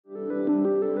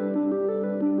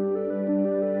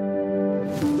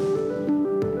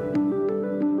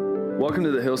Welcome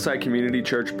to the Hillside Community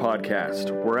Church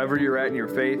podcast. Wherever you're at in your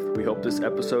faith, we hope this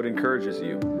episode encourages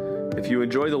you. If you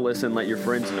enjoy the listen, let your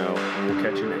friends know, and we'll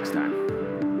catch you next time.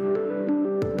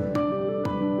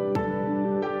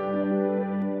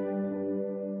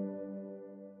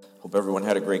 Hope everyone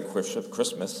had a great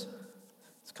Christmas.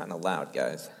 It's kind of loud,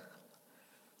 guys.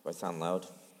 Do I sound loud?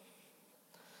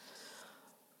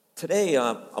 Today,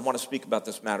 I want to speak about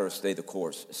this matter of stay the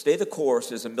course. Stay the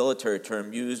course is a military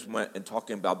term used in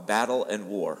talking about battle and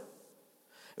war.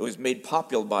 It was made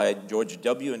popular by George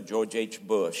W. and George H.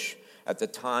 Bush at the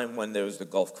time when there was the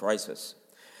Gulf crisis.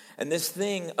 And this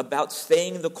thing about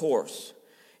staying the course,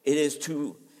 it's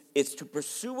to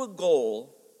pursue a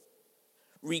goal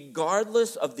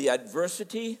regardless of the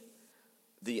adversity,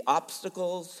 the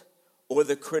obstacles, or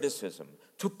the criticism,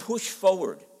 to push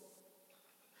forward.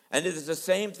 And it is the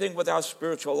same thing with our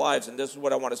spiritual lives, and this is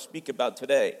what I want to speak about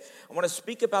today. I want to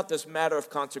speak about this matter of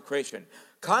consecration.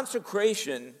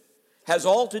 Consecration has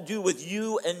all to do with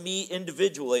you and me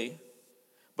individually,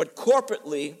 but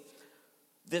corporately,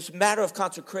 this matter of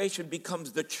consecration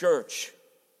becomes the church.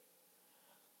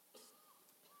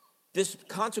 This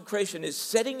consecration is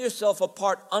setting yourself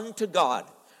apart unto God.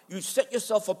 You set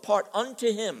yourself apart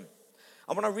unto Him.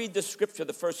 I want to read this scripture,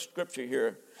 the first scripture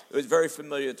here. It was very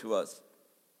familiar to us.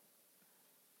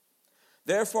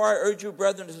 Therefore, I urge you,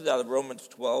 brethren, this is out of Romans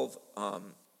 12,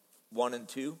 1 and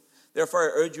 2. Therefore,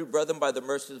 I urge you, brethren, by the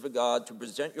mercies of God, to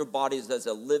present your bodies as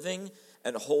a living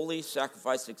and holy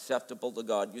sacrifice acceptable to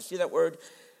God. You see that word?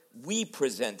 We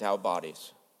present our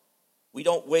bodies. We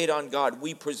don't wait on God.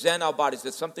 We present our bodies.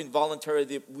 It's something voluntary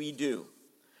that we do,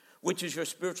 which is your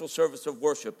spiritual service of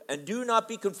worship. And do not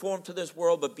be conformed to this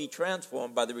world, but be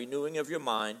transformed by the renewing of your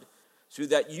mind, so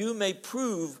that you may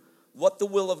prove what the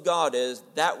will of God is,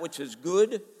 that which is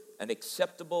good and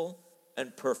acceptable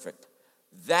and perfect.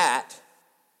 That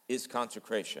is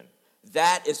consecration.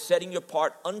 That is setting you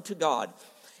apart unto God.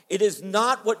 It is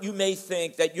not what you may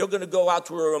think, that you're going to go out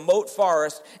to a remote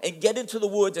forest and get into the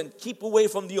woods and keep away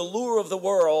from the allure of the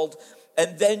world,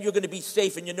 and then you're going to be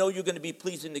safe and you know you're going to be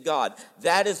pleasing to God.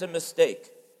 That is a mistake.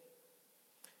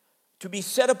 To be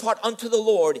set apart unto the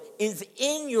Lord is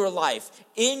in your life,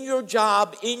 in your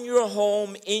job, in your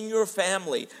home, in your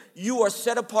family. You are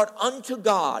set apart unto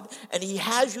God, and He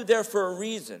has you there for a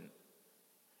reason.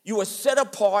 You are set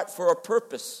apart for a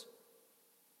purpose.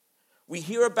 We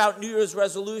hear about New Year's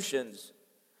resolutions.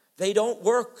 They don't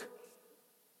work.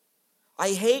 I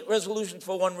hate resolutions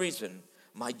for one reason.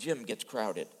 My gym gets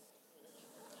crowded.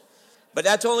 But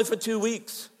that's only for 2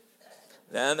 weeks.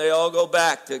 Then they all go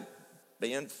back to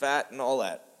being fat and all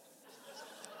that.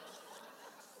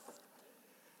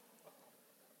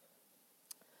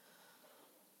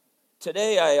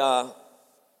 Today I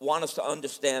want us to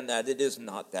understand that it is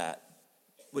not that.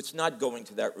 It's not going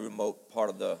to that remote part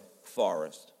of the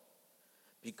forest,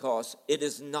 because it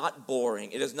is not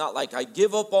boring. It is not like I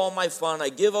give up all my fun, I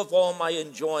give up all my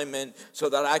enjoyment so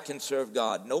that I can serve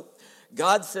God. Nope.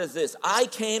 God says this: I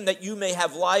came that you may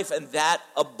have life, and that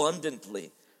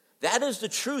abundantly. That is the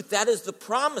truth. That is the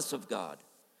promise of God,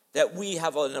 that we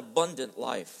have an abundant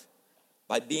life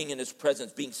by being in His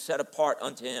presence, being set apart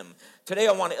unto Him. Today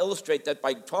I want to illustrate that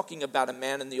by talking about a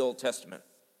man in the Old Testament.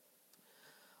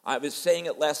 I was saying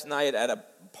it last night at a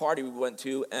party we went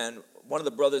to, and one of the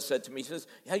brothers said to me, he says,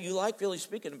 yeah, you like really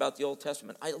speaking about the Old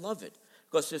Testament. I love it,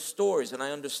 because there's stories, and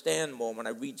I understand more when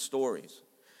I read stories.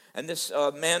 And this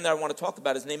man that I want to talk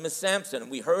about, his name is Samson, and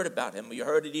we heard about him. We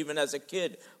heard it even as a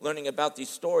kid, learning about these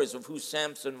stories of who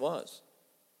Samson was.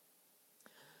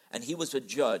 And he was a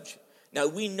judge. Now,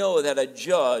 we know that a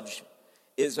judge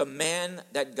is a man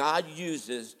that God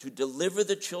uses to deliver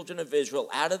the children of Israel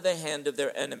out of the hand of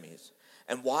their enemies.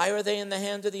 And why are they in the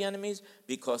hand of the enemies?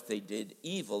 Because they did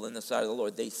evil in the sight of the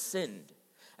Lord. They sinned.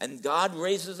 And God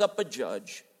raises up a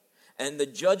judge, and the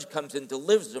judge comes and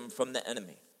delivers them from the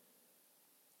enemy.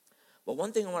 But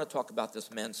one thing I want to talk about this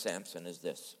man Samson is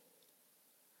this.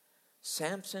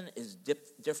 Samson is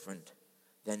different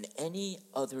than any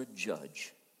other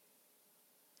judge.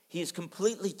 He is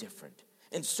completely different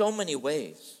in so many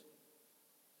ways,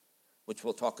 which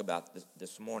we'll talk about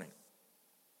this morning.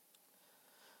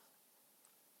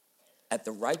 At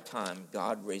the right time,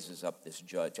 God raises up this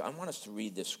judge. I want us to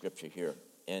read this scripture here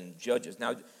in Judges.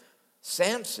 Now,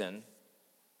 Samson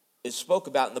is spoke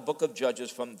about in the book of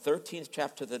Judges from the 13th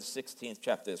chapter to the 16th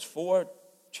chapter. There's 4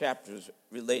 chapters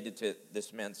related to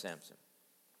this man Samson.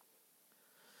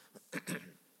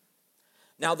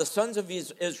 Now the sons of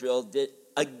Israel did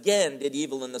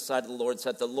evil in the sight of the Lord,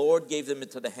 so that the Lord gave them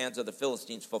into the hands of the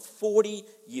Philistines for 40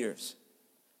 years.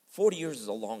 40 years is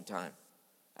a long time.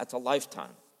 That's a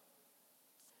lifetime.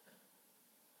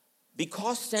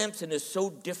 because Samson is so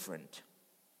different,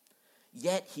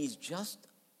 yet he's just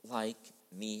like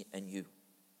me and you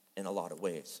in a lot of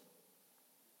ways.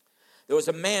 There was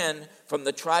a man from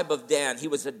the tribe of Dan. He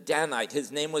was a Danite.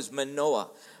 His name was Manoah.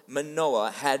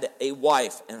 Manoah had a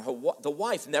wife, and the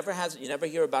wife you never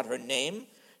hear about her name.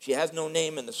 She has no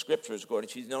name in the scriptures, Gordon.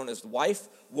 She's known as wife,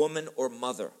 woman, or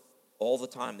mother all the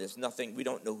time. There's nothing, we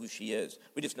don't know who she is.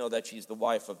 We just know that she's the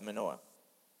wife of Manoah.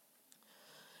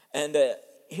 And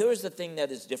here's the thing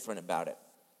that is different about it.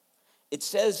 It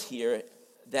says here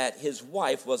that his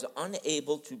wife was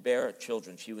unable to bear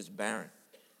children. She was barren.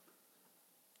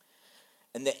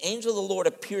 And the angel of the Lord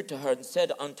appeared to her and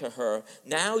said unto her,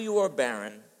 now you are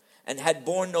barren and had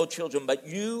borne no children, but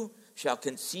you shall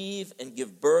conceive and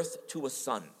give birth to a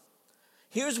son.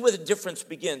 Here's where the difference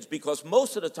begins, because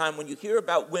most of the time when you hear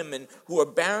about women who are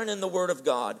barren in the Word of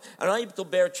God and unable to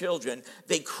bear children,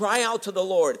 they cry out to the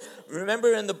Lord.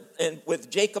 Remember with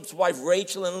Jacob's wife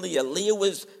Rachel and Leah, Leah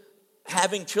was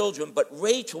having children, but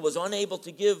Rachel was unable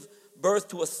to give birth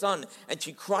to a son, and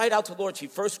she cried out to the Lord. She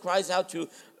first cries out to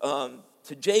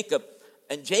Jacob,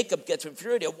 and Jacob gets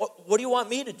infuriated. What do you want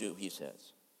me to do, he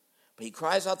says. But he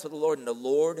cries out to the Lord, and the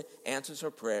Lord answers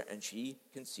her prayer, and she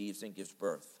conceives and gives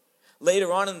birth.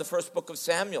 Later on in the first book of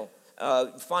Samuel,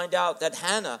 find out that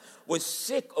Hannah was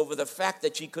sick over the fact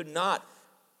that she could not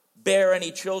bear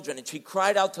any children, and she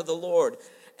cried out to the Lord,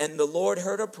 and the Lord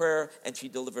heard her prayer, and she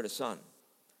delivered a son.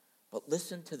 But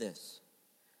listen to this.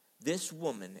 This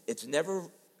woman, it's never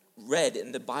read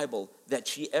in the Bible that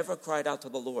she ever cried out to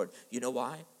the Lord. You know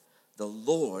why? The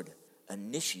Lord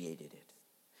initiated it.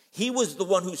 He was the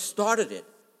one who started it.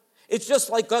 It's just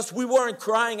like us. We weren't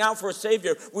crying out for a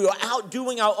Savior. We were out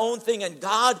doing our own thing, and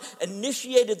God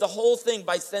initiated the whole thing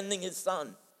by sending his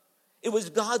son. It was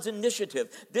God's initiative.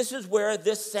 This is where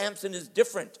this Samson is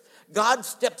different. God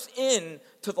steps in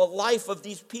to the life of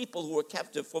these people who were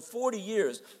captive for 40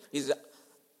 years. He says,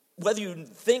 whether you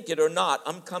think it or not,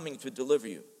 I'm coming to deliver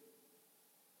you.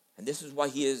 And this is why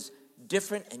he is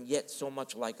different and yet so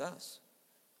much like us.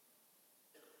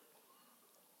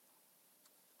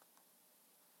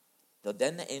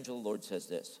 Then the angel of the Lord says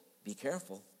this, be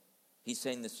careful. He's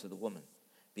saying this to the woman.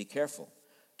 Be careful.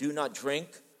 Do not drink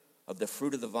of the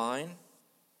fruit of the vine.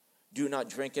 Do not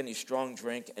drink any strong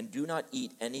drink, and do not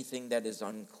eat anything that is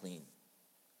unclean.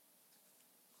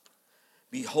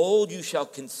 Behold, you shall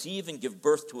conceive and give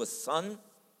birth to a son,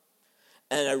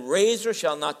 and a razor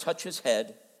shall not touch his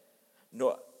head,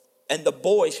 and the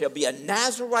boy shall be a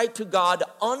Nazarite to God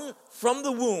from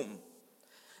the womb.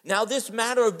 Now, this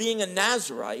matter of being a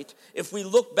Nazarite, if we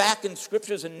look back in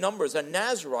scriptures and Numbers, a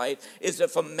Nazarite is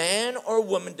if a man or a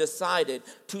woman decided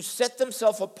to set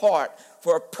themselves apart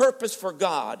for a purpose for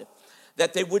God,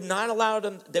 that they would not allow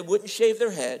them, they wouldn't shave their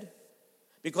head,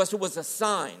 because it was a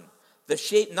sign.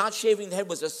 Not shaving the head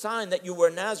was a sign that you were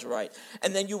a Nazarite,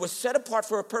 and then you were set apart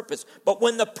for a purpose. But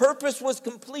when the purpose was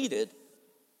completed,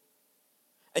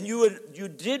 and you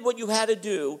did what you had to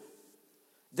do,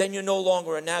 then you're no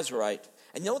longer a Nazarite.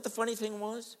 And you know what the funny thing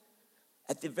was?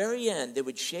 At the very end, they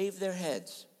would shave their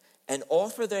heads and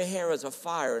offer their hair as a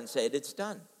fire and say, it's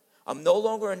done. I'm no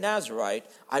longer a Nazarite.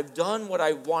 I've done what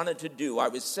I wanted to do. I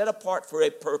was set apart for a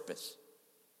purpose.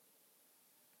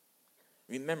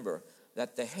 Remember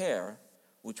that the hair,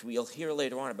 which we'll hear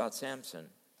later on about Samson,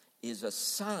 is a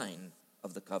sign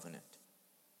of the covenant.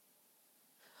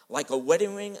 Like a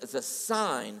wedding ring is a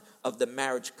sign of the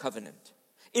marriage covenant.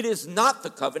 It is not the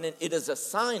covenant, it is a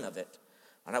sign of it.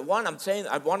 And I want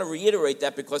to reiterate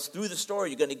that, because through the story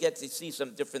you're going to get to see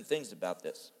some different things about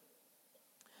this.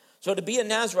 So to be a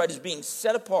Nazarite is being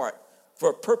set apart for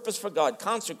a purpose for God,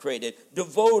 consecrated,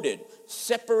 devoted,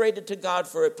 separated to God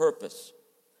for a purpose.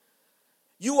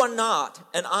 You are not,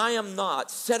 and I am not,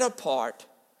 set apart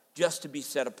just to be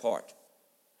set apart.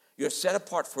 You're set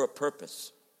apart for a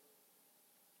purpose.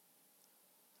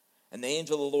 And the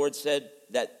angel of the Lord said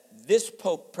that this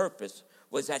purpose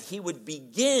was that he would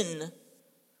begin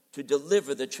to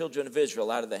deliver the children of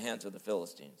Israel out of the hands of the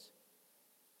Philistines.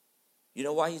 You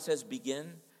know why he says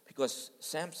begin? Because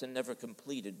Samson never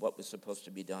completed what was supposed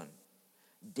to be done.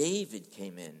 David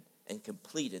came in and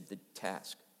completed the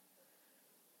task.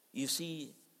 You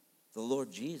see, the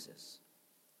Lord Jesus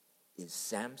is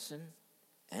Samson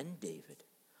and David,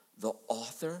 the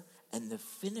author and the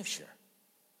finisher.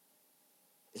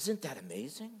 Isn't that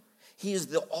amazing? He is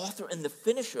the author and the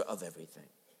finisher of everything.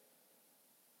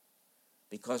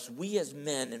 Because we as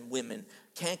men and women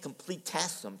can't complete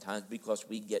tasks sometimes because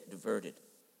we get diverted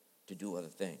to do other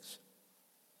things.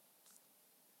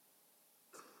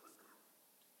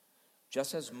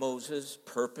 Just as Moses'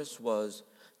 purpose was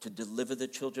to deliver the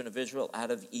children of Israel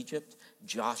out of Egypt.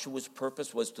 Joshua's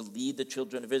purpose was to lead the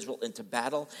children of Israel into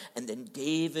battle. And then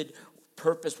David's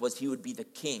purpose was he would be the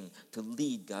king to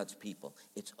lead God's people.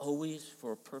 It's always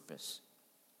for a purpose.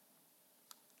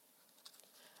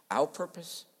 Our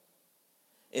purpose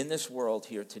in this world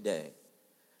here today,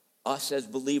 us as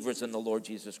believers in the Lord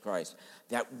Jesus Christ,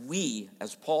 that we,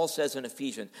 as Paul says in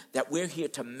Ephesians, that we're here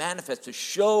to manifest, to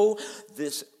show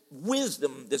this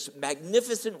wisdom, this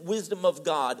magnificent wisdom of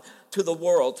God to the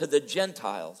world, to the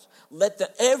Gentiles. Let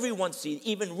everyone see,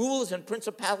 even rulers and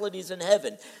principalities in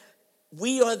heaven.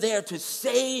 We are there to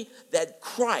say that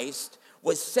Christ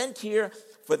was sent here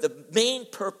for the main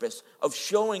purpose of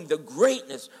showing the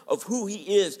greatness of who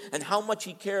he is and how much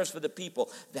he cares for the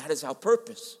people. That is our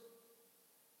purpose.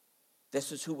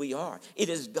 This is who we are. It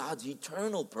is God's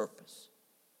eternal purpose,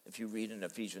 if you read in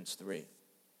Ephesians 3.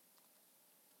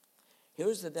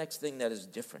 Here's the next thing that is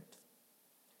different.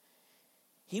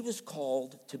 He was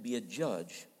called to be a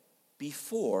judge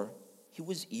before he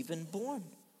was even born.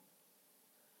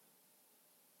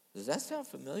 Does that sound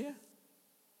familiar?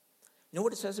 You know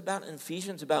what it says about in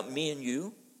Ephesians about me and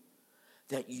you?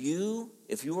 That you,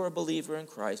 if you are a believer in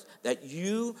Christ, that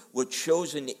you were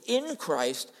chosen in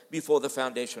Christ before the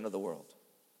foundation of the world.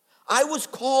 I was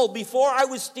called, before I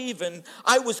was Stephen,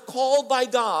 I was called by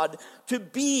God to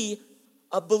be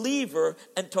a believer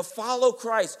and to follow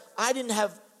Christ.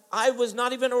 I was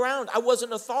not even around. I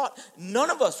wasn't a thought. None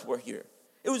of us were here.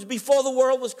 It was before the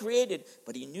world was created.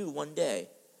 But he knew one day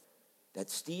that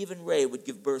Steve and Ray would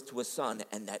give birth to a son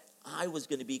and that I was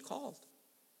going to be called.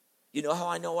 You know how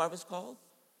I know I was called?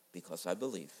 Because I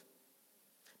believe.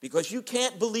 Because you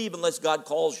can't believe unless God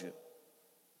calls you.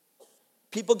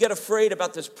 People get afraid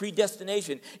about this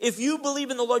predestination. If you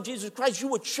believe in the Lord Jesus Christ, you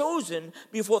were chosen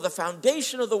before the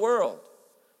foundation of the world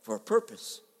for a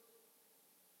purpose.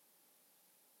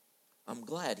 I'm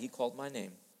glad he called my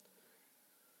name.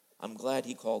 I'm glad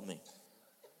he called me.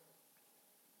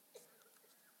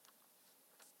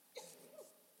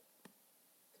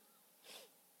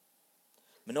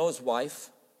 Manoah's wife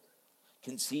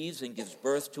conceives and gives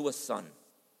birth to a son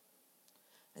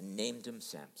and named him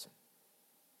Samson.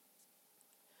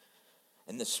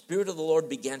 And the Spirit of the Lord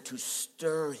began to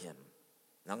stir him.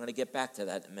 And I'm going to get back to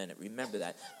that in a minute. Remember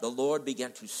that. The Lord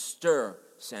began to stir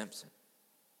Samson.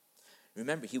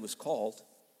 Remember, he was called.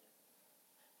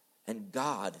 And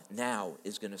God now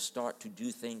is going to start to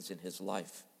do things in his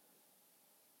life.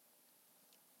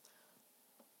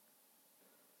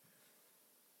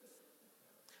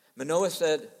 Manoah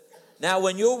said, now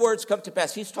when your words come to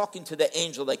pass, he's talking to the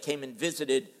angel that came and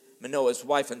visited Manoah's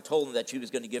wife and told him that she was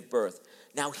going to give birth.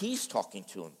 Now he's talking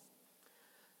to him.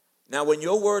 Now when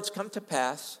your words come to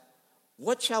pass,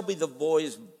 what shall be the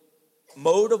boy's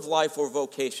mode of life or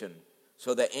vocation?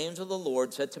 So the angel of the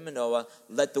Lord said to Manoah,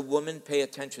 let the woman pay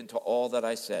attention to all that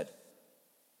I said.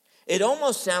 It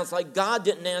almost sounds like God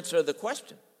didn't answer the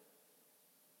question.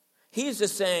 He's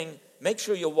just saying, make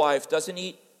sure your wife doesn't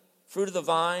eat fruit of the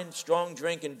vine, strong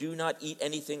drink, and do not eat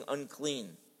anything unclean.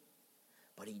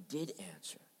 But he did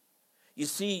answer. You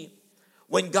see,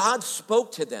 when God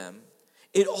spoke to them,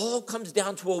 it all comes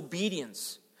down to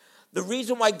obedience. The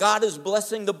reason why God is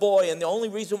blessing the boy, and the only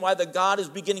reason why the God is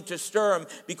beginning to stir him,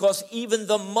 because even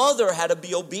the mother had to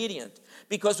be obedient.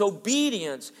 Because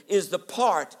obedience is the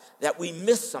part that we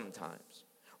miss sometimes.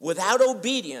 Without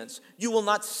obedience, you will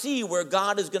not see where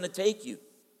God is going to take you.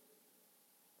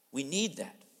 We need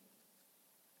that.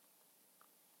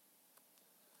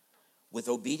 With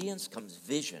obedience comes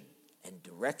vision and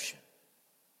direction.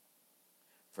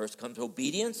 First comes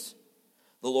obedience.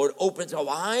 The Lord opens our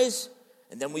eyes,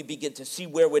 and then we begin to see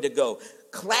where we're to go.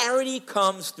 Clarity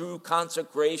comes through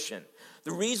consecration.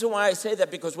 The reason why I say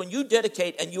that, because when you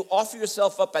dedicate and you offer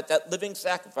yourself up at that living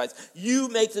sacrifice, you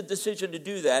make the decision to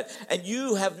do that, and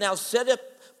you have now set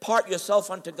apart yourself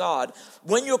unto God.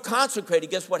 When you're consecrated,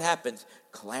 guess what happens?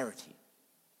 Clarity.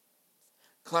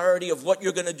 Clarity of what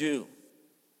you're going to do.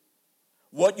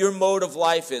 What your mode of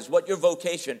life is, what your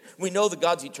vocation. We know that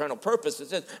God's eternal purpose is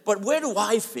this, but where do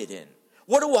I fit in?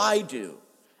 What do I do?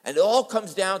 And it all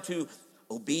comes down to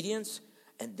obedience,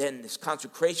 and then this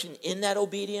consecration in that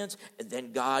obedience, and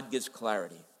then God gives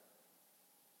clarity.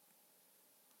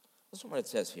 Listen to what it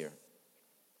says here.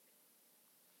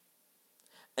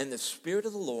 And the Spirit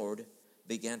of the Lord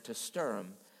began to stir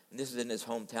him, and this is in his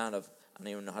hometown of, I don't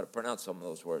even know how to pronounce some of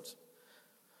those words.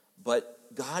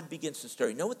 But God begins to stir.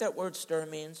 You know what that word stir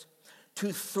means?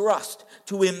 To thrust,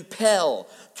 to impel,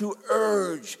 to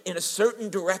urge in a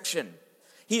certain direction.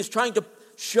 He is trying to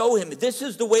show him, this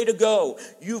is the way to go.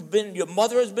 Your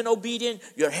mother has been obedient.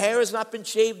 Your hair has not been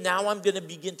shaved. Now I'm going to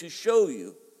begin to show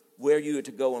you where you are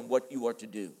to go and what you are to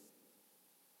do.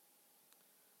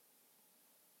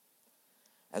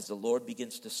 As the Lord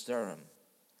begins to stir him,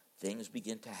 things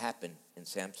begin to happen in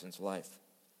Samson's life.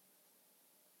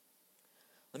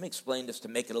 Let me explain this to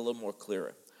make it a little more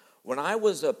clearer. When I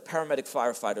was a paramedic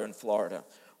firefighter in Florida,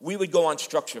 we would go on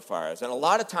structure fires. And a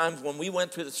lot of times when we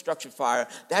went through the structure fire,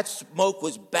 that smoke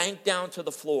was banked down to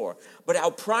the floor. But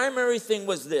our primary thing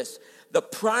was this. The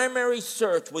primary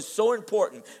search was so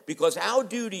important because our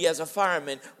duty as a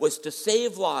fireman was to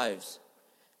save lives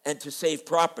and to save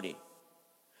property.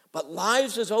 But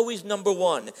lives is always number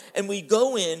one. And we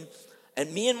go in,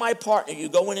 and me and my partner, you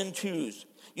go in twos.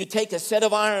 You take a set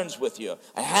of irons with you,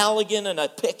 a halligan and a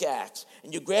pickaxe,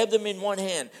 and you grab them in one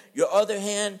hand. Your other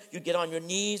hand, you get on your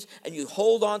knees, and you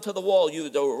hold on to the wall. You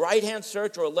do a right-hand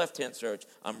search or a left-hand search.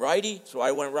 I'm righty, so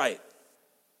I went right.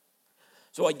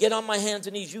 So I get on my hands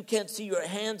and knees. You can't see your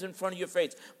hands in front of your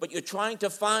face, but you're trying to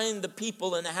find the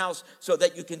people in the house so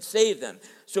that you can save them.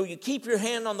 So you keep your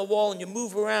hand on the wall and you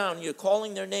move around. You're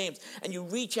calling their names, and you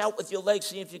reach out with your legs,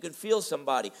 see if you can feel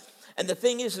somebody. And the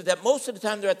thing is that most of the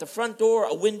time they're at the front door,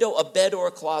 a window, a bed, or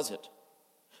a closet.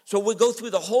 So we go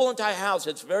through the whole entire house.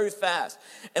 It's very fast.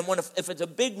 And if it's a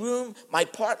big room, my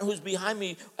partner who's behind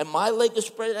me and my leg is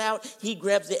spread out, he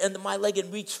grabs the end of my leg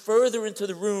and reaches further into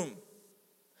the room.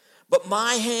 But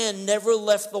my hand never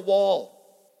left the wall.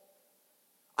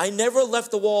 I never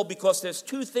left the wall because there's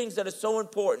two things that are so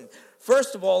important.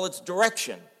 First of all, it's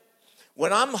direction.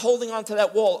 When I'm holding onto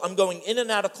that wall, I'm going in and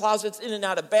out of closets, in and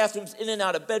out of bathrooms, in and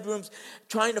out of bedrooms,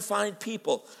 trying to find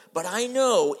people. But I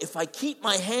know if I keep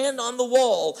my hand on the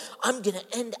wall, I'm going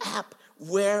to end up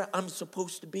where I'm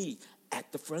supposed to be,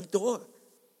 at the front door.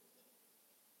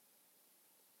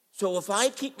 So if I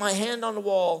keep my hand on the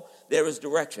wall, there is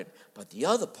direction. But the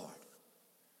other part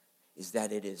is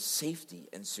that it is safety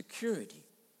and security.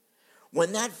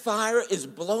 When that fire is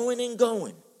blowing and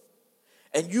going,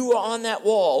 and you are on that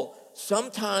wall,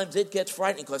 sometimes it gets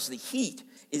frightening because the heat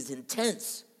is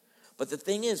intense. But the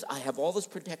thing is, I have all this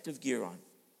protective gear on.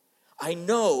 I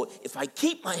know if I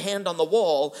keep my hand on the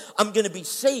wall, I'm going to be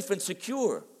safe and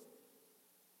secure.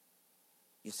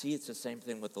 You see, it's the same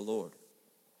thing with the Lord.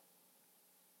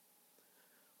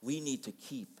 We need to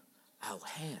keep our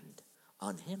hand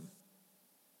on him.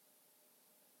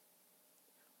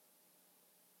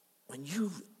 When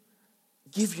you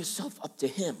give yourself up to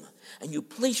him and you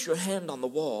place your hand on the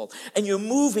wall and you're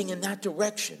moving in that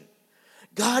direction,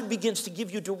 God begins to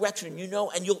give you direction, and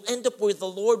you'll end up where the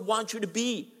Lord wants you to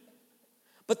be.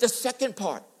 But the second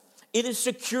part, it is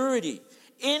security.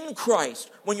 In Christ,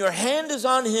 when your hand is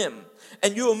on him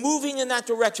and you are moving in that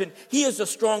direction, he is a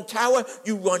strong tower.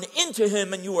 You run into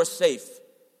him and you are safe.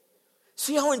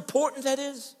 See how important that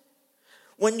is?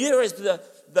 When there is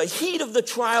the heat of the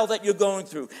trial that you're going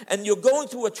through, and you're going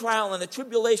through a trial and a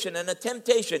tribulation and a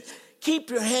temptation, keep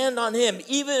your hand on him.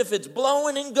 Even if it's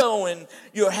blowing and going,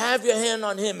 you have your hand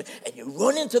on him, and you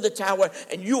run into the tower,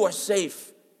 and you are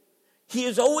safe. He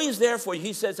is always there for you.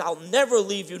 He says, I'll never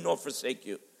leave you nor forsake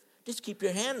you. Just keep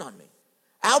your hand on me.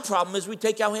 Our problem is we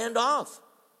take our hand off.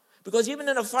 Because even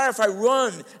in a fire, if I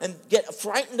run and get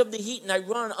frightened of the heat and I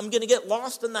run, I'm going to get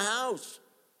lost in the house.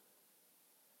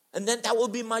 And then that will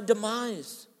be my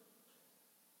demise.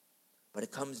 But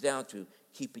it comes down to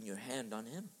keeping your hand on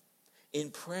him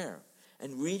in prayer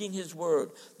and reading his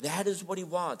word. That is what he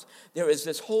wants. There is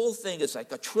this whole thing, it's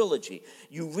like a trilogy.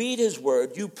 You read his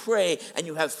word, you pray, and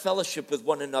you have fellowship with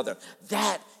one another.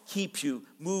 That keeps you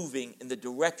moving in the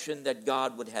direction that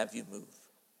God would have you move.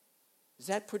 Is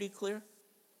that pretty clear?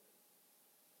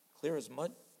 Clear as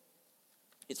mud?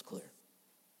 It's clear.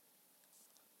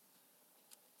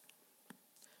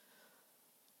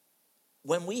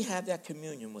 When we have that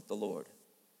communion with the Lord,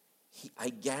 I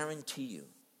guarantee you,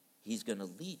 he's going to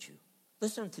lead you.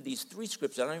 Listen to these three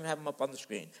scriptures. I don't even have them up on the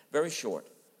screen. Very short.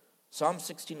 Psalm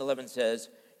 16:11 says,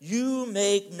 you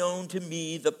make known to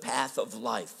me the path of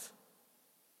life.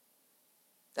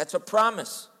 That's a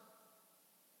promise.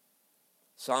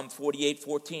 Psalm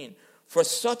 48:14. For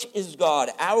such is God,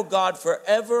 our God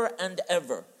forever and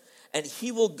ever, and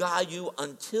he will guide you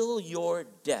until your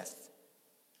death.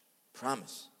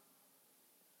 Promise.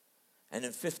 And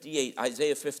in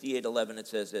Isaiah 58:11, it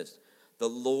says this, the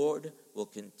Lord will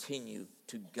continue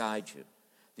to guide you.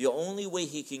 The only way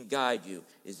he can guide you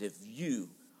is if you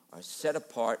are set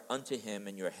apart unto him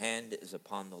and your hand is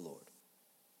upon the Lord.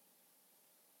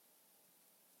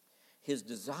 His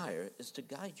desire is to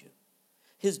guide you.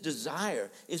 His desire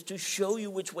is to show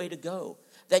you which way to go,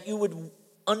 that you would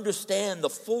understand the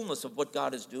fullness of what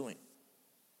God is doing.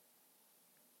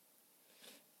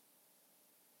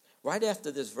 Right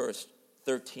after this verse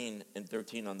 13 and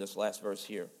 13 on this last verse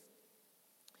here,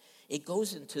 It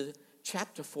goes into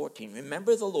chapter 14.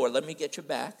 Remember the Lord. Let me get you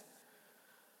back.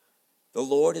 The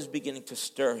Lord is beginning to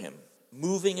stir him,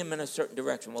 moving him in a certain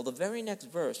direction. Well, the very next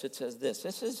verse, it says this.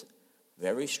 This is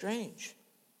very strange.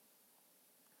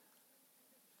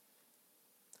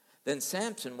 Then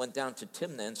Samson went down to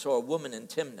Timnah and saw a woman in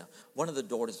Timnah, one of the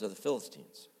daughters of the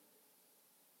Philistines.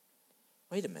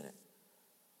 Wait a minute.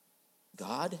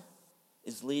 God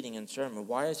is leading in sermon.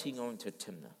 Why is he going to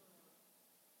Timnah?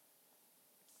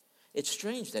 It's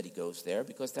strange that he goes there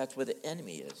because that's where the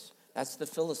enemy is. That's the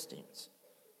Philistines.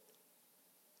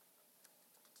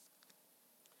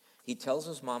 He tells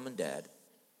his mom and dad,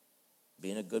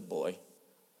 being a good boy,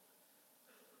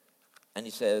 and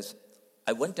he says,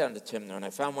 I went down to Timnah and I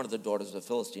found one of the daughters of the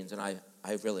Philistines and I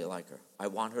really like her. I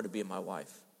want her to be my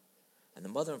wife. And the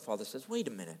mother and father says, wait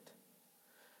a minute.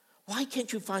 Why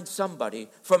can't you find somebody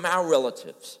from our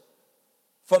relatives,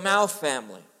 from our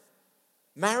family?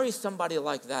 Marry somebody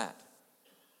like that.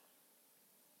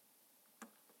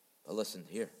 But listen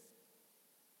here.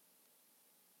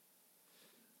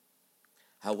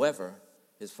 However,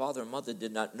 his father and mother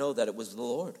did not know that it was the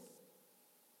Lord.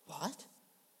 What?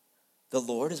 The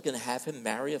Lord is going to have him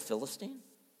marry a Philistine?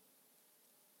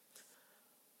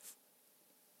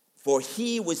 For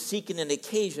he was seeking an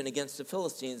occasion against the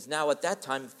Philistines. Now at that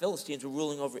time, the Philistines were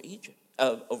ruling over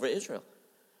Israel.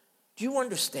 Do you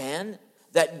understand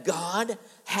that God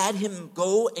had him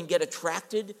go and get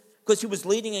attracted? Because he was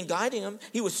leading and guiding him.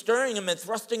 He was stirring him and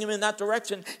thrusting him in that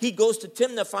direction. He goes to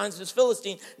Timnah, finds this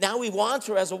Philistine. Now he wants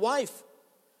her as a wife.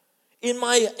 In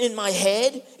my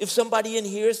head, if somebody in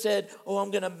here said, oh, I'm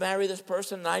going to marry this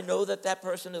person, and I know that that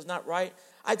person is not right,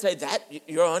 I'd say that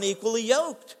you're unequally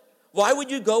yoked. Why would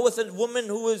you go with a woman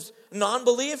who is a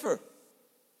non-believer?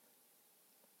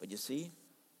 But you see,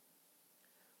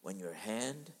 when your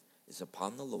hand is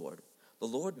upon the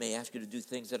Lord may ask you to do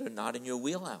things that are not in your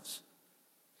wheelhouse.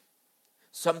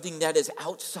 Something that is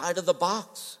outside of the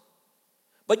box.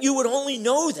 But you would only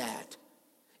know that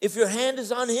if your hand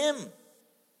is on him.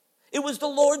 It was the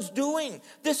Lord's doing.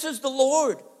 This is the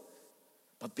Lord.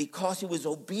 But because he was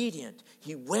obedient,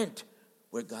 he went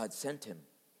where God sent him.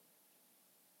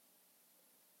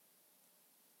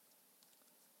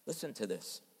 Listen to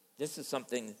this. This is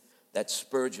something that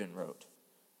Spurgeon wrote.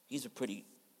 He's a pretty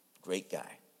great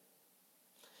guy.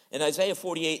 In Isaiah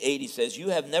 48:8, he says, you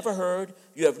have never heard,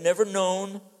 you have never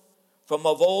known, from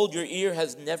of old your ear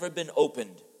has never been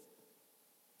opened.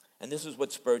 And this is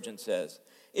what Spurgeon says.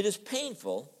 It is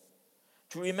painful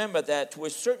to remember that to a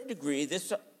certain degree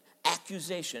this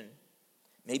accusation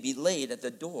may be laid at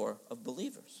the door of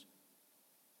believers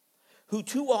who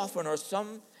too often are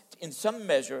in some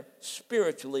measure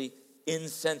spiritually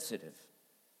insensitive.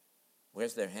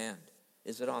 Where's their hand?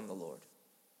 Is it on the Lord?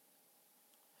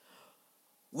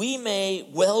 We may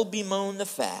well bemoan the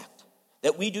fact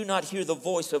that we do not hear the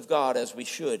voice of God as we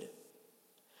should.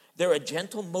 There are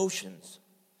gentle motions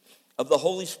of the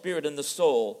Holy Spirit in the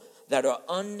soul that are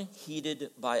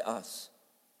unheeded by us.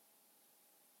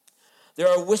 There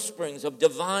are whisperings of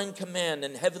divine command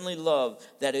and heavenly love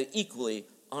that are equally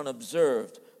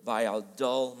unobserved by our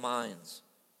dull minds.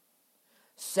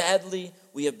 Sadly,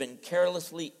 we have been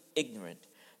carelessly ignorant.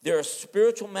 There are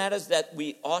spiritual matters that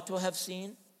we ought to have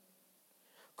seen,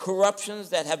 corruptions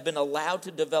that have been allowed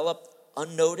to develop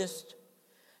unnoticed,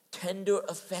 tender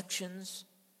affections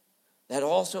that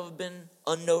also have been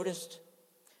unnoticed,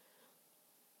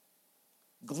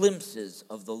 glimpses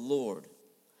of the Lord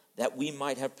that we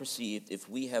might have perceived if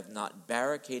we have not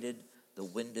barricaded the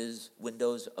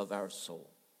windows of our soul.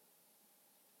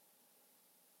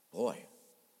 Boy,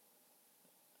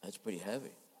 that's pretty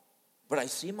heavy. But I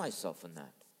see myself in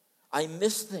that. I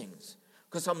miss things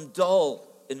because I'm dull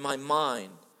in my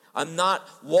mind. I'm not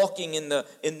walking in the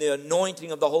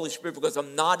anointing of the Holy Spirit because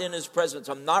I'm not in his presence.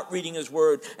 I'm not reading his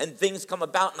word, and things come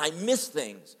about and I miss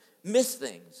things.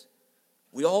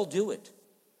 We all do it.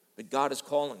 But God is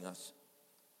calling us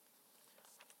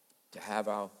to have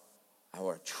our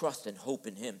trust and hope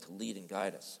in him to lead and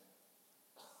guide us.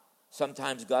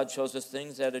 Sometimes God shows us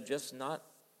things that are just not,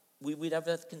 we'd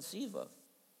ever conceive of.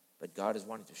 But God is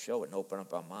wanting to show it and open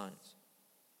up our minds.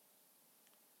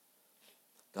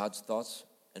 God's thoughts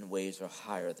and ways are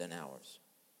higher than ours.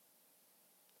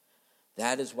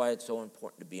 That is why it's so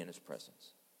important to be in his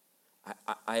presence.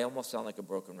 I almost sound like a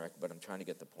broken record, but I'm trying to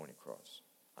get the point across.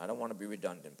 I don't want to be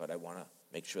redundant, but I want to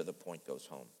make sure the point goes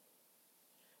home.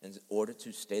 In order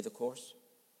to stay the course,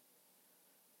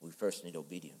 we first need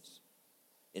obedience.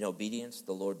 In obedience,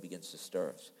 the Lord begins to stir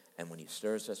us. And when he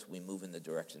stirs us, we move in the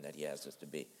direction that he has us to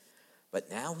be.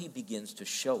 But now he begins to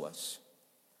show us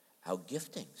our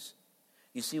giftings.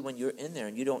 You see, when you're in there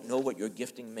and you don't know what your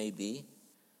gifting may be,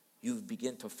 you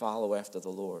begin to follow after the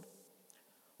Lord.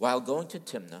 While going to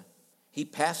Timnah, he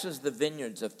passes the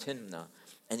vineyards of Timnah,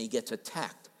 and he gets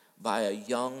attacked by a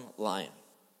young lion.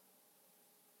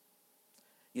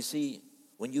 You see,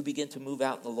 when you begin to move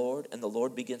out in the Lord, and the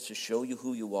Lord begins to show you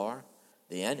who you are,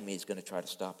 the enemy is going to try to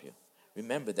stop you.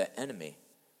 Remember, the enemy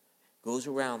goes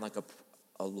around like a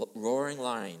roaring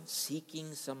lion,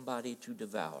 seeking somebody to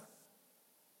devour.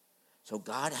 So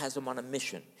God has him on a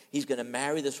mission. He's going to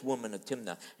marry this woman of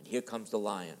Timnah, and here comes the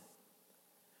lion.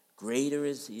 Greater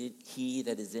is he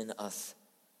that is in us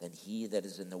than he that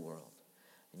is in the world.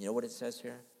 And you know what it says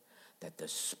here? That the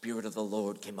Spirit of the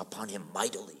Lord came upon him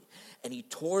mightily. And he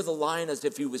tore the lion as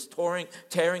if he was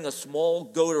tearing a small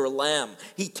goat or a lamb.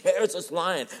 He tears this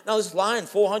lion. Now this lion,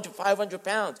 400, 500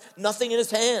 pounds, nothing in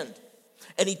his hand.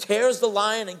 And he tears the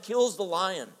lion and kills the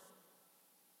lion.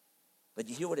 But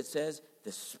you hear what it says?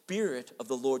 The Spirit of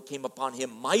the Lord came upon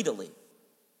him mightily.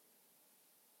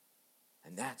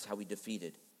 And that's how he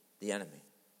defeated the enemy.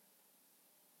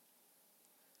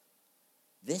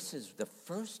 This is the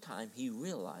first time he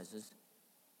realizes,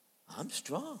 I'm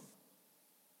strong.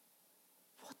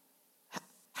 What?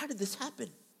 How did this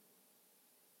happen?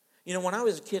 You know, when I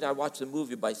was a kid, I watched a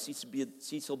movie by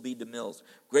Cecil B. DeMille,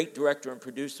 great director and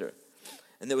producer.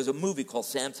 And there was a movie called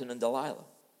Samson and Delilah.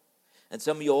 And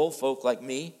some of you old folk like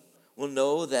me will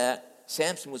know that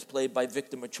Samson was played by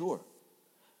Victor Mature.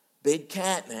 Big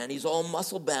cat, man. He's all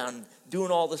muscle-bound,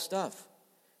 doing all the stuff.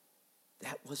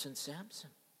 That wasn't Samson.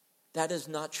 That is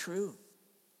not true.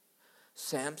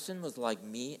 Samson was like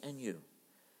me and you.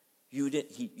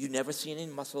 You never see any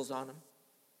muscles on him.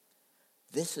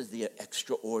 This is the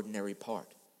extraordinary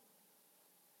part.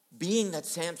 Being that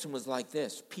Samson was like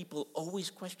this, people always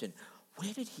question,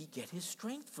 where did he get his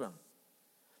strength from?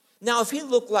 Now, if he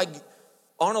looked like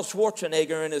Arnold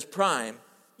Schwarzenegger in his prime,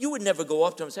 you would never go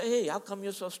up to him and say, hey, how come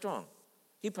you're so strong?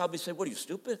 He'd probably say, what are you,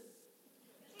 stupid?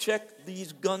 Check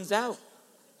these guns out.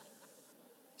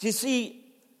 You see,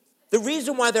 the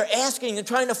reason why they're asking and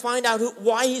trying to find out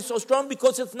why he's so strong,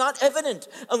 because it's not evident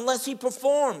unless he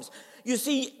performs. You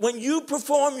see, when you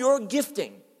perform your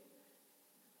gifting,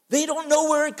 they don't know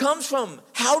where it comes from.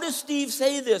 How does Steve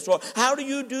say this? Or how do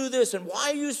you do this? And why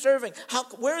are you serving?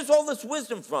 Where's all this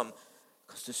wisdom from?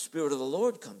 Because the Spirit of the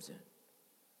Lord comes in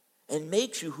and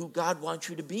makes you who God wants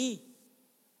you to be.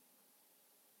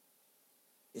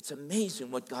 It's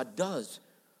amazing what God does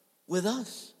with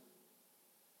us.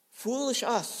 Foolish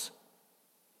us,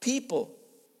 people.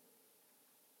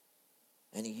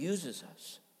 And he uses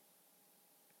us.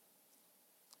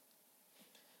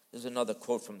 There's another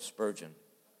quote from Spurgeon.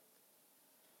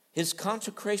 His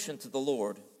consecration to the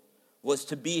Lord was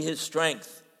to be his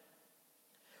strength.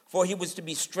 For he was to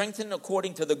be strengthened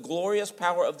according to the glorious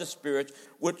power of the Spirit,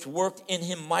 which worked in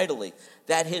him mightily.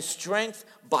 That his strength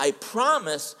by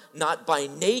promise, not by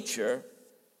nature,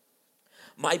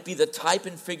 might be the type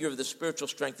and figure of the spiritual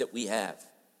strength that we have.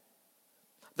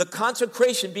 The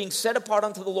consecration, being set apart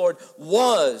unto the Lord,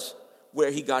 was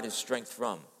where he got his strength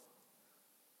from.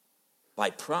 By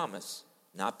promise,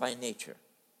 not by nature.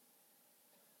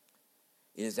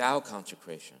 It is our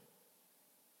consecration.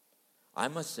 I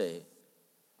must say,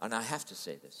 and I have to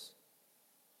say this,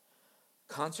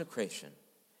 consecration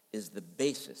is the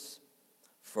basis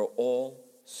for all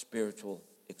spiritual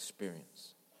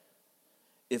experience.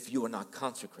 If you are not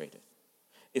consecrated,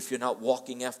 if you're not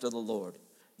walking after the Lord,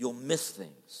 you'll miss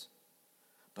things.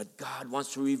 But God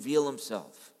wants to reveal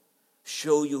himself,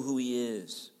 show you who he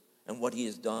is and what he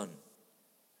has done.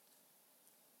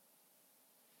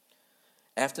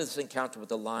 After this encounter with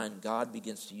the lion, God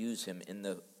begins to use him in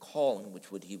the calling which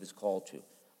he was called to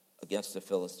against the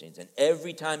Philistines. And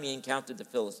every time he encountered the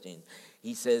Philistines,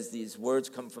 he says these words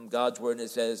come from God's word, and it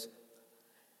says,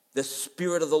 the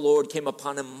Spirit of the Lord came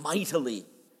upon him mightily,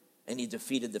 and he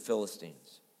defeated the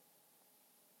Philistines.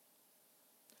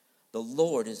 The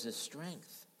Lord is his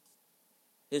strength.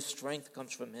 His strength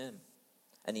comes from him,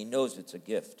 and he knows it's a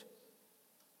gift.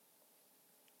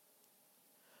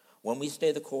 When we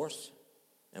stay the course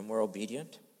and we're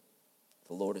obedient,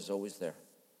 the Lord is always there.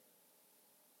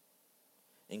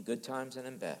 In good times and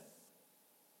in bad,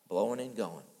 blowing and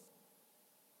going.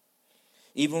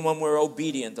 Even when we're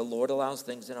obedient, the Lord allows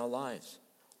things in our lives.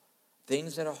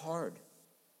 Things that are hard.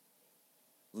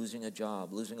 Losing a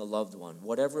job, losing a loved one,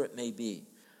 whatever it may be.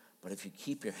 But if you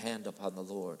keep your hand upon the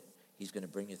Lord, he's going to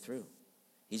bring you through.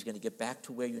 He's going to get back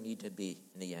to where you need to be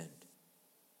in the end.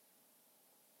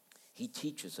 He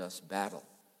teaches us battle.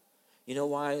 You know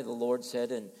why the Lord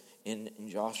said in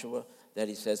Joshua that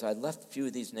he says, I left a few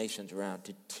of these nations around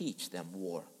to teach them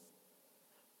war.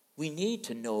 We need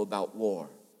to know about war.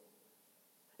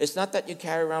 It's not that you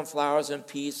carry around flowers and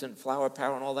peace and flower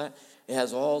power and all that. It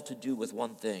has all to do with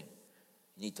one thing.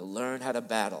 You need to learn how to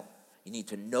battle. You need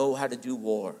to know how to do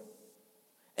war.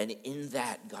 And in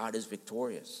that, God is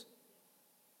victorious.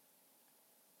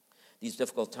 These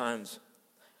difficult times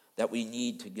that we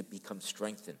need to become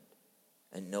strengthened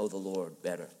and know the Lord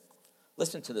better.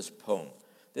 Listen to this poem.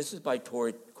 This is by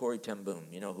Corrie ten Boom.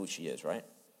 You know who she is, right?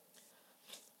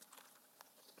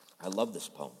 I love this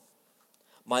poem.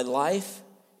 My life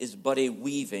is but a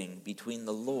weaving between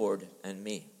the Lord and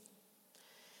me.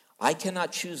 I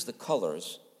cannot choose the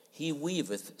colors, he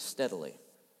weaveth steadily.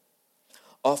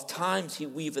 Oft times he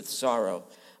weaveth sorrow,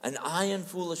 and I in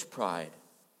foolish pride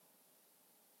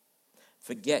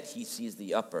forget he sees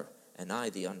the upper, and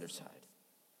I the underside.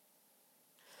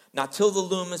 Not till the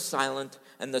loom is silent,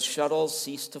 and the shuttles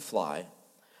cease to fly,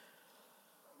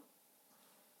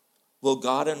 will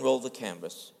God unroll the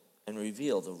canvas and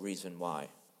reveal the reason why.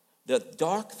 The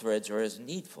dark threads are as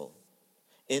needful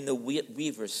in the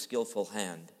weaver's skillful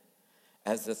hand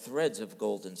as the threads of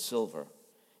gold and silver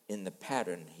in the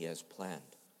pattern he has planned.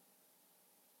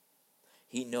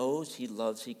 He knows, he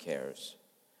loves, he cares.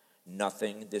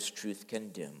 Nothing this truth can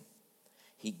dim.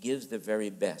 He gives the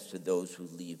very best to those who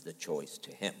leave the choice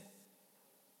to him.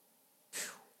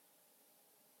 Whew.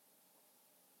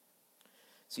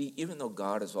 See, even though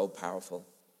God is all-powerful,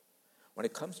 when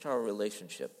it comes to our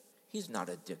relationship, he's not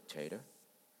a dictator.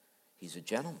 He's a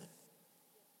gentleman.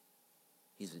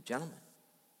 He's a gentleman.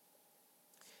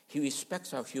 He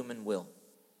respects our human will.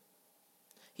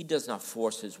 He does not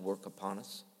force his work upon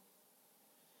us.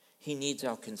 He needs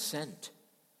our consent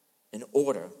in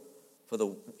order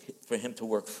for him to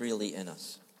work freely in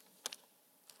us.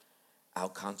 Our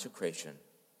consecration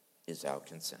is our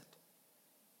consent.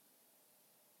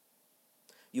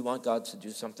 You want God to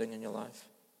do something in your life?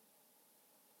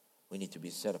 We need to be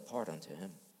set apart unto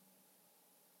him.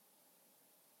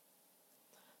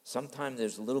 Sometimes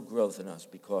there's a little growth in us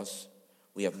because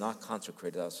we have not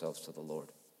consecrated ourselves to the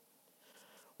Lord.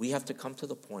 We have to come to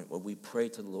the point where we pray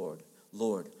to the Lord,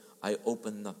 Lord, I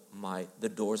open the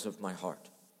doors of my heart.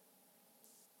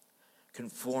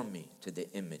 Conform me to the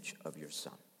image of your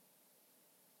Son.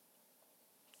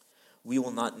 We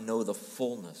will not know the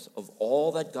fullness of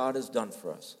all that God has done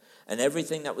for us and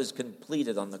everything that was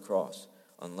completed on the cross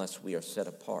unless we are set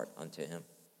apart unto him.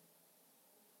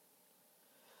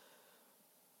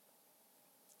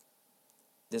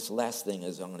 This last thing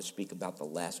is I'm going to speak about the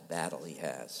last battle he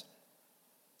has.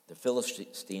 The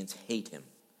Philistines hate him.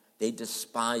 They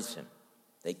despise him.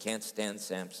 They can't stand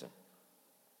Samson.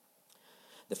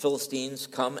 The Philistines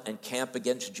come and camp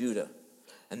against Judah.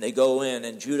 And they go in,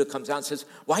 and Judah comes out and says,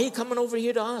 why are you coming over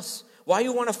here to us? Why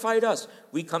you want to fight us?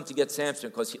 We come to get Samson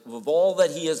because of all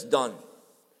that he has done.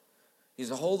 He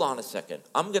said, hold on a second.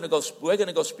 We're going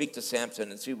to go speak to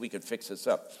Samson and see if we can fix this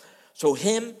up. So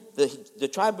the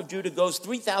tribe of Judah goes,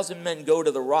 3,000 men go to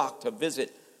the rock to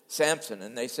visit Samson.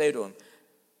 And they say to him,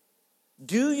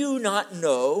 do you not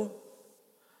know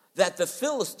that the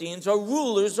Philistines are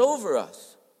rulers over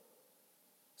us?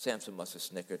 Samson must have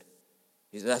snickered.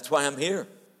 He said, that's why I'm here.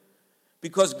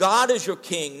 Because God is your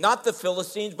king, not the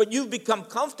Philistines, but you've become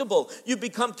comfortable. You've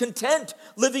become content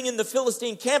living in the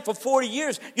Philistine camp for 40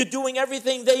 years. You're doing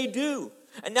everything they do.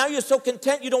 And now you're so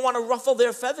content you don't want to ruffle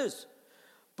their feathers.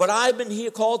 But I've been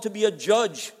here called to be a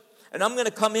judge, and I'm going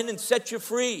to come in and set you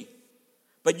free.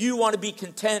 But you want to be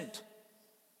content.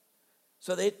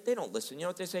 So they don't listen. You know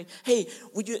what they say? Hey,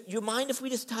 would you mind if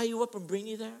we just tie you up and bring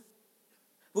you there?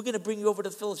 We're going to bring you over to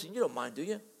the Philistines. You don't mind, do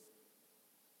you?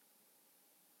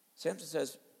 Samson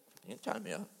says, you can tie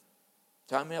me up.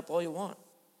 Tie me up all you want.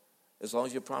 As long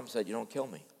as you promise that you don't kill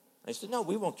me. They said, no,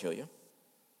 we won't kill you.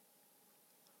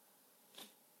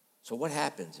 So what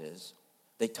happens is,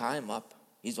 they tie him up.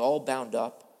 He's all bound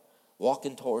up,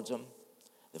 walking towards them.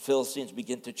 The Philistines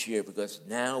begin to cheer because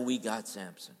now we got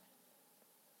Samson.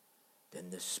 Then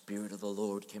the Spirit of the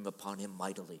Lord came upon him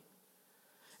mightily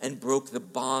and broke the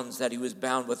bonds that he was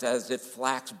bound with as if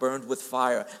flax burned with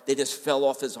fire. They just fell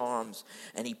off his arms.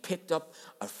 And he picked up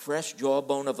a fresh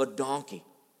jawbone of a donkey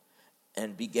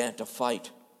and began to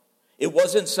fight. It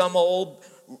wasn't some old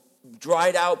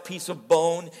dried out piece of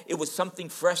bone. It was something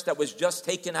fresh that was just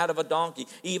taken out of a donkey.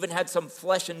 He even had some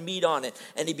flesh and meat on it.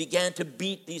 And he began to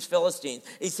beat these Philistines.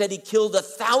 He said he killed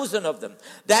 1,000 of them.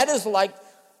 That is like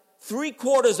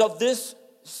 3/4 of this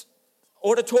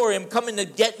auditorium coming to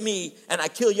get me, and I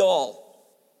kill you all.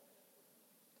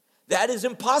 That is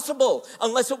impossible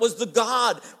unless it was the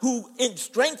God who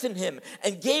strengthened him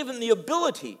and gave him the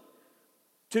ability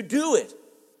to do it.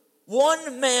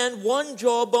 One man, one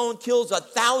jawbone kills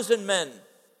 1,000 men.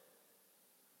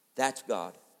 That's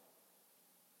God.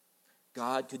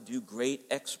 God could do great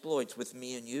exploits with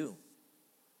me and you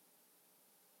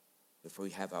if we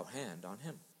have our hand on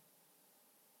him.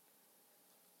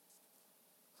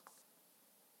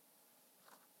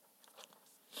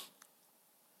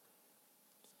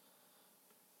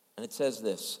 And it says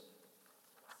this.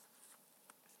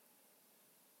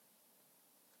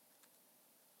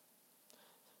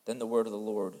 Then the word of the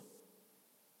Lord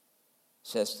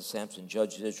says to Samson,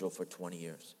 judge Israel for 20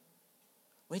 years.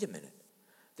 Wait a minute.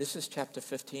 This is chapter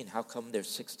 15. How come there's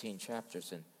 16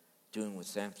 chapters in doing with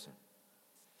Samson?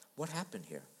 What happened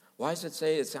here? Why does it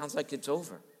say it sounds like it's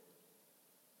over?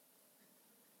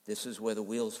 This is where the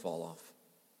wheels fall off.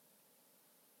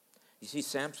 You see,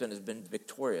 Samson has been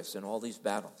victorious in all these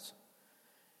battles.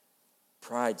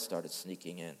 Pride started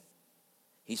sneaking in.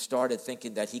 He started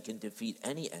thinking that he can defeat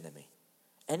any enemy,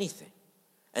 anything.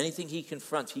 Anything he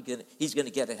confronts, he's going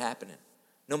to get it happening,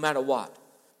 no matter what.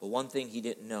 But one thing he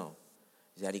didn't know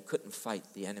is that he couldn't fight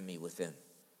the enemy within.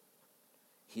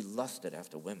 He lusted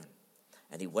after women,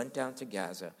 and he went down to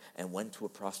Gaza and went to a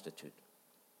prostitute.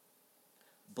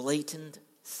 Blatant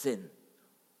sin.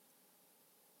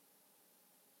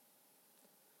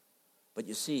 But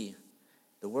you see,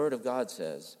 the Word of God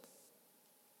says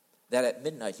that at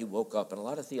midnight he woke up, and a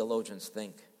lot of theologians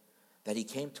think that he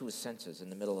came to his senses in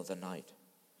the middle of the night.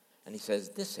 And he says,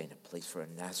 this ain't a place for a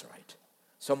Nazirite,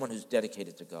 someone who's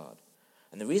dedicated to God.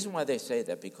 And the reason why they say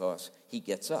that, because he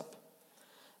gets up.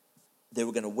 They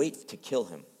were going to wait to kill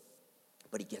him,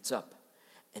 but he gets up,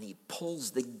 and he pulls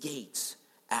the gates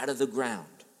out of the ground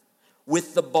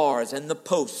with the bars and the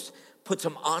posts, puts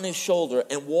them on his shoulder,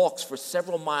 and walks for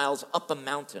several miles up a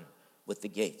mountain with the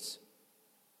gates.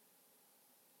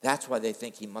 That's why they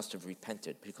think he must have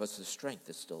repented, because the strength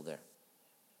is still there.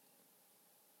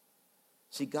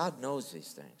 See, God knows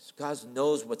these things. God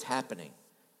knows what's happening.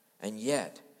 And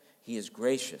yet, he is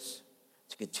gracious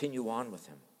to continue on with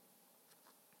him.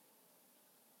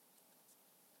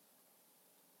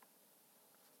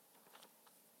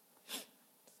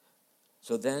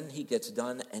 So then he gets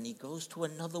done, and he goes to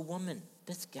another woman.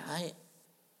 This guy,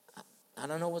 I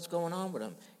don't know what's going on with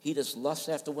him. He just lusts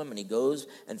after women. He goes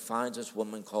and finds this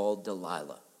woman called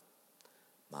Delilah.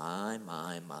 My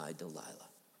Delilah.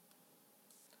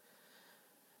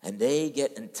 And they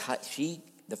get enticed.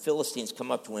 The Philistines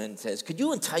come up to him and says, could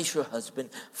you entice your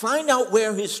husband? Find out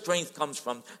where his strength comes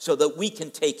from so that we can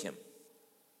take him.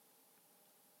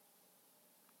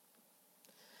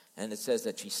 And it says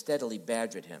that she steadily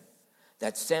badgered him.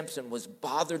 That Samson was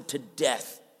bothered to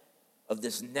death of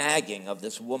this nagging of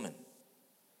this woman.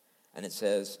 And it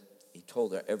says he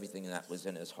told her everything that was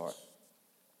in his heart.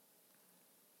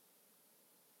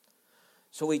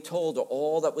 So he told her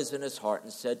all that was in his heart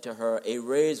and said to her, a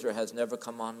razor has never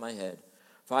come on my head,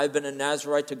 for I have been a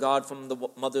Nazirite to God from the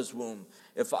mother's womb.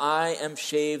 If I am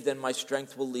shaved, then my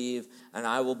strength will leave, and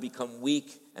I will become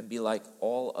weak and be like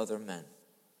all other men.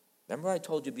 Remember I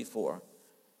told you before,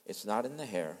 it's not in the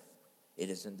hair, it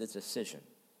is in the decision.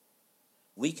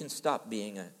 We can stop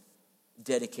being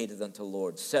dedicated unto the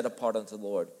Lord, set apart unto the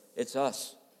Lord. It's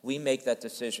us. We make that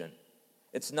decision.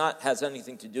 It's not has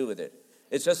anything to do with it.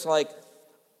 It's just like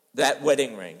that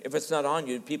wedding ring. If it's not on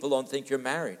you, people don't think you're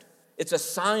married. It's a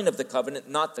sign of the covenant,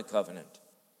 not the covenant.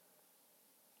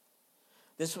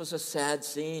 This was a sad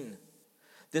scene.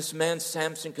 This man,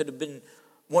 Samson, could have been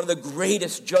one of the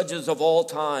greatest judges of all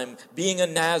time, being a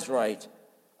Nazirite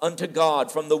unto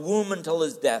God from the womb until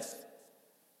his death.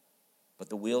 But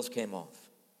the wheels came off.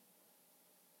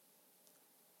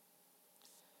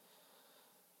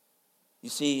 You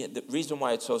see, the reason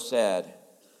why it's so sad,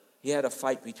 he had a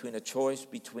fight between a choice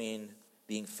between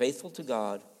being faithful to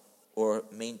God or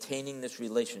maintaining this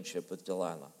relationship with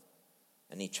Delilah.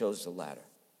 And he chose the latter.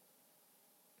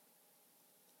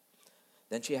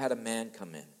 Then she had a man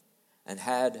come in and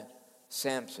had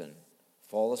Samson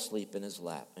fall asleep in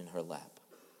her lap.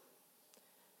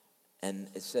 And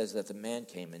it says that the man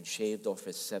came and shaved off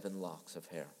his 7 locks of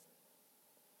hair.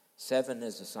 7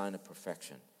 is a sign of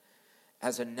perfection.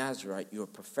 As a Nazirite, you're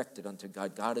perfected unto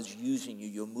God. God is using you.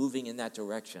 You're moving in that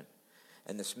direction.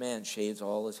 And this man shaves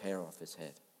all his hair off his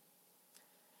head.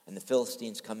 And the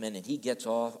Philistines come in, and he gets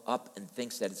up and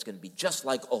thinks that it's going to be just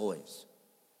like always.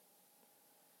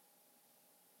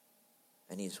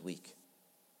 And he's weak.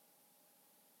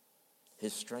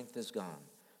 His strength is gone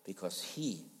because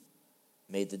he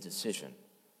made the decision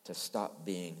to stop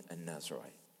being a Nazirite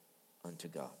unto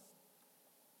God.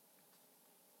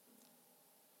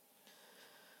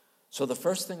 So the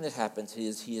first thing that happens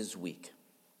is he is weak.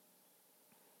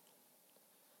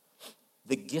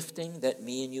 The gifting that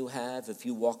me and you have, if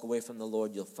you walk away from the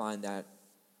Lord, you'll find that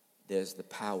the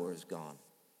power is gone.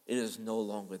 It is no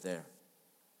longer there.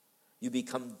 You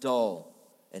become dull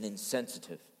and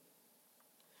insensitive.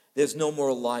 There's no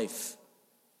more life.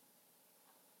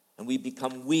 And we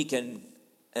become weak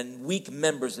and weak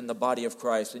members in the body of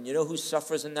Christ. And you know who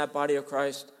suffers in that body of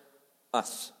Christ?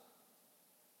 Us.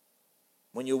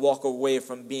 When you walk away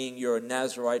from being your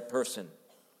Nazirite person.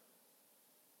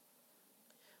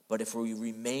 But if we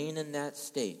remain in that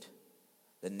state,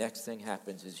 the next thing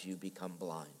happens is you become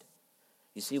blind.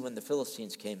 You see, when the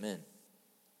Philistines came in,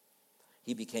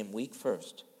 he became weak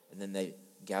first, and then they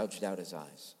gouged out his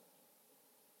eyes.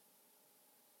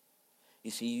 You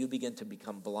see, you begin to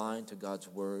become blind to God's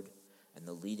word and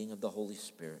the leading of the Holy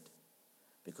Spirit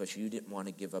because you didn't want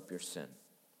to give up your sin.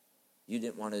 You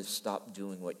didn't want to stop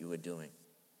doing what you were doing.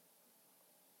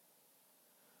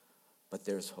 But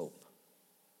there's hope.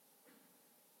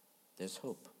 There's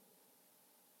hope.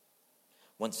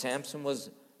 When Samson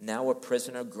was now a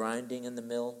prisoner grinding in the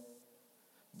mill,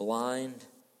 blind,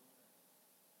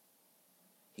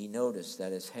 he noticed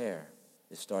that his hair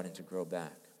is starting to grow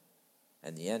back.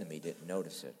 And the enemy didn't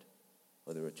notice it,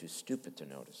 or they were too stupid to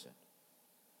notice it.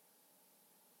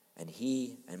 And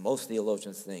he, and most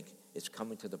theologians think, it's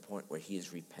coming to the point where he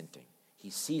is repenting. He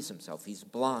sees himself, he's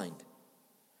blind,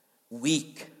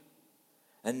 weak,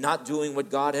 and not doing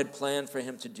what God had planned for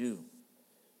him to do.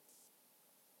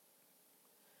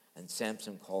 And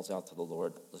Samson calls out to the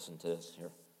Lord. Listen to this here.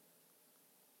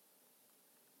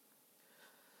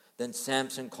 Then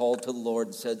Samson called to the Lord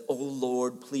and said, "O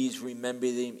Lord, please remember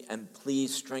me and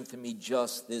please strengthen me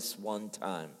just this one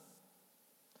time,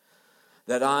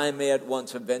 that I may at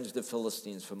once avenge the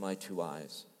Philistines for my 2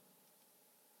 eyes."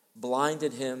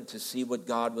 Blinded him to see what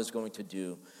God was going to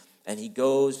do. And he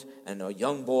goes, and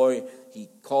he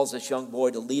calls this young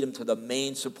boy to lead him to the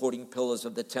main supporting pillars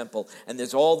of the temple. And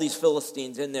there's all these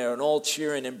Philistines in there and all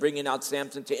cheering and bringing out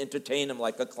Samson to entertain him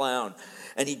like a clown.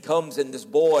 And he comes, and this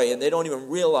boy, and they don't even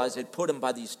realize they'd put him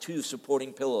by these 2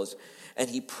 supporting pillars. And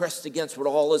he pressed against with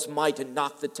all his might and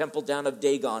knocked the temple down of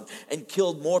Dagon and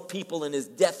killed more people in his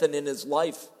death than in his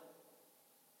life.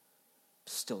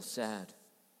 Still sad.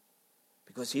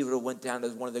 Because he would have went down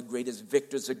as one of the greatest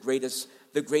victors, the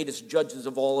greatest judges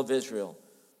of all of Israel.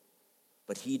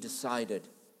 But he decided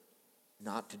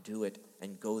not to do it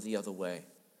and go the other way.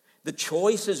 The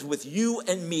choice is with you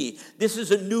and me. This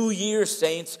is a new year,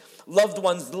 saints. Loved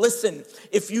ones, listen.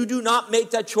 If you do not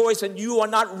make that choice and you are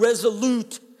not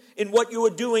resolute in what you are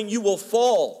doing, you will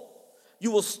fall. You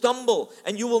will stumble,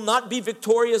 and you will not be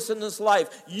victorious in this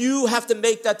life. You have to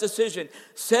make that decision.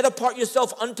 Set apart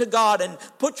yourself unto God and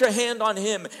put your hand on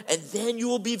him, and then you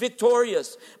will be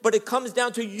victorious. But it comes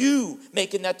down to you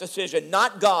making that decision,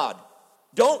 not God.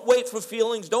 Don't wait for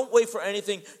feelings. Don't wait for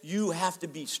anything. You have to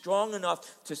be strong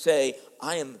enough to say,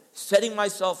 I am setting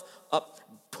myself up,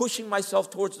 pushing myself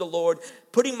towards the Lord,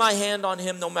 putting my hand on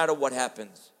him no matter what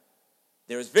happens.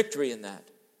 There is victory in that.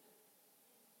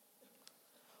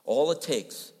 All it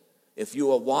takes, if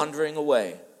you are wandering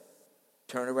away,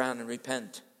 turn around and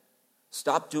repent.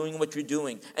 Stop doing what you're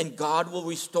doing, and God will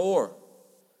restore.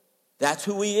 That's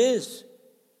who he is.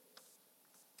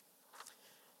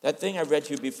 That thing I read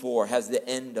to you before has the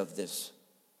end of this,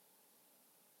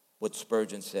 what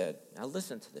Spurgeon said. Now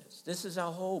listen to this. This is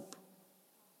our hope.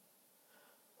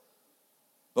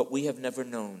 But we have never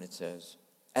known, it says.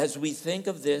 As we think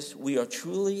of this, we are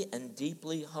truly and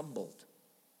deeply humbled.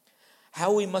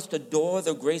 How we must adore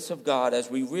the grace of God as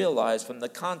we realize from the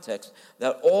context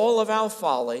that all of our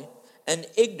folly and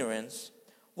ignorance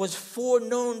was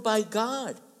foreknown by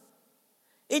God.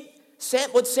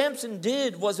 What Samson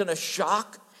did wasn't a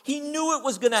shock. He knew it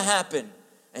was going to happen.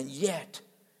 And yet,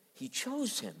 he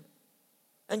chose him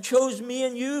and chose me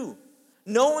and you.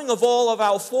 Knowing of all of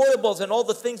our foibles and all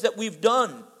the things that we've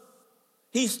done,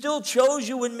 he still chose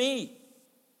you and me.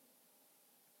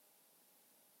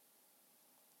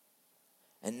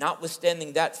 And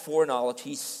notwithstanding that foreknowledge,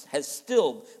 he has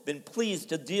still been pleased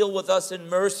to deal with us in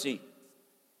mercy.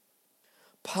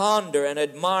 Ponder and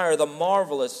admire the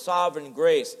marvelous sovereign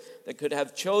grace that could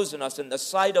have chosen us in the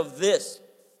sight of this.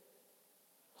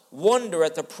 Wonder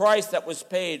at the price that was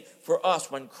paid for us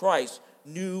when Christ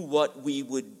knew what we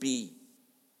would be.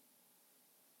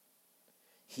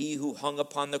 He who hung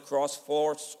upon the cross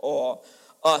foresaw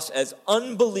us as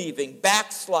unbelieving,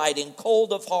 backsliding,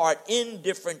 cold of heart,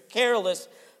 indifferent, careless,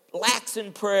 lax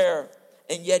in prayer.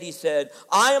 And yet he said,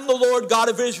 I am the Lord God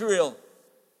of Israel.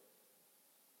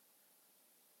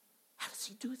 How does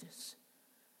he do this?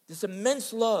 This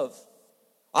immense love.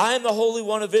 I am the Holy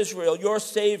One of Israel, your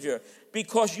Savior,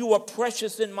 because you are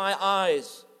precious in my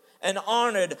eyes and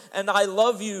honored, and I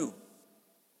love you.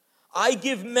 I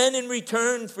give men in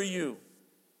return for you.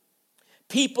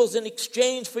 Peoples in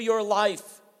exchange for your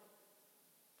life.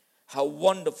 How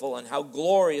wonderful and how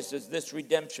glorious is this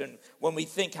redemption when we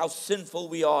think how sinful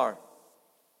we are.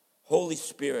 Holy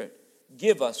Spirit,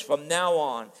 give us from now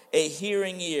on a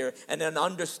hearing ear and an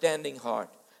understanding heart.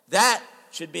 That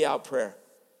should be our prayer.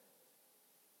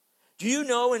 Do you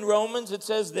know in Romans it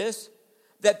says this,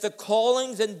 that the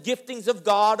callings and giftings of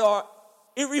God are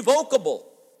irrevocable.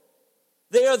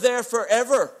 They are there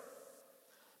forever.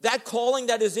 That calling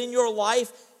that is in your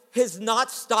life has not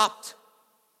stopped.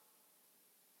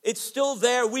 It's still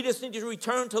there. We just need to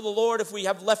return to the Lord if we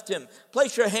have left him.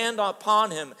 Place your hand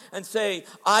upon him and say,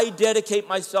 I dedicate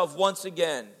myself once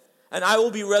again, and I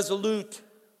will be resolute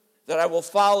that I will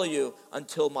follow you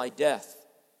until my death.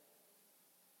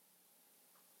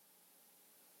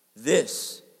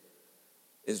 This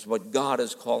is what God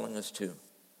is calling us to.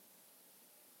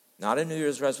 Not a New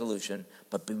Year's resolution,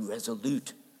 but be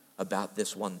resolute about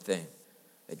this one thing,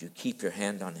 that you keep your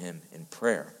hand on him in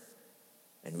prayer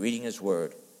and reading his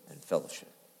word and fellowship.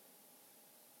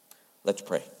 Let's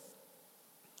pray.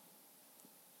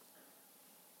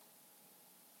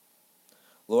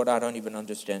 Lord, I don't even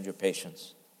understand your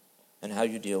patience and how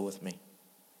you deal with me.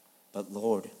 But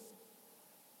Lord,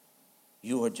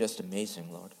 you are just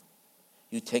amazing, Lord.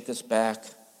 You take us back.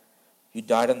 You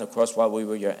died on the cross while we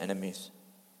were your enemies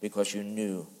because you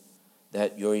knew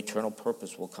that your eternal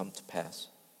purpose will come to pass.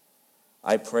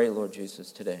 I pray, Lord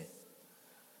Jesus, today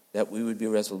that we would be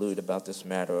resolute about this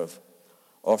matter of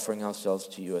offering ourselves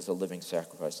to you as a living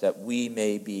sacrifice, that we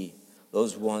may be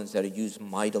those ones that are used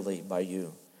mightily by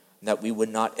you, and that we would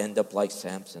not end up like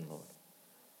Samson, Lord.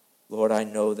 Lord, I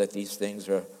know that these things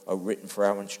are written for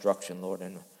our instruction, Lord,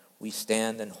 and we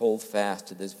stand and hold fast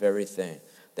to this very thing,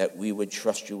 that we would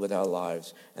trust you with our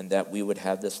lives, and that we would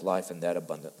have this life and that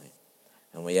abundantly.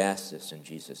 And we ask this in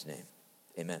Jesus' name.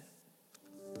 Amen.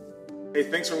 Hey,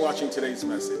 thanks for watching today's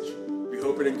message. We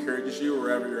hope it encourages you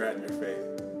wherever you're at in your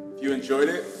faith. If you enjoyed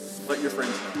it, let your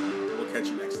friends know. We'll catch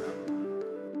you next time.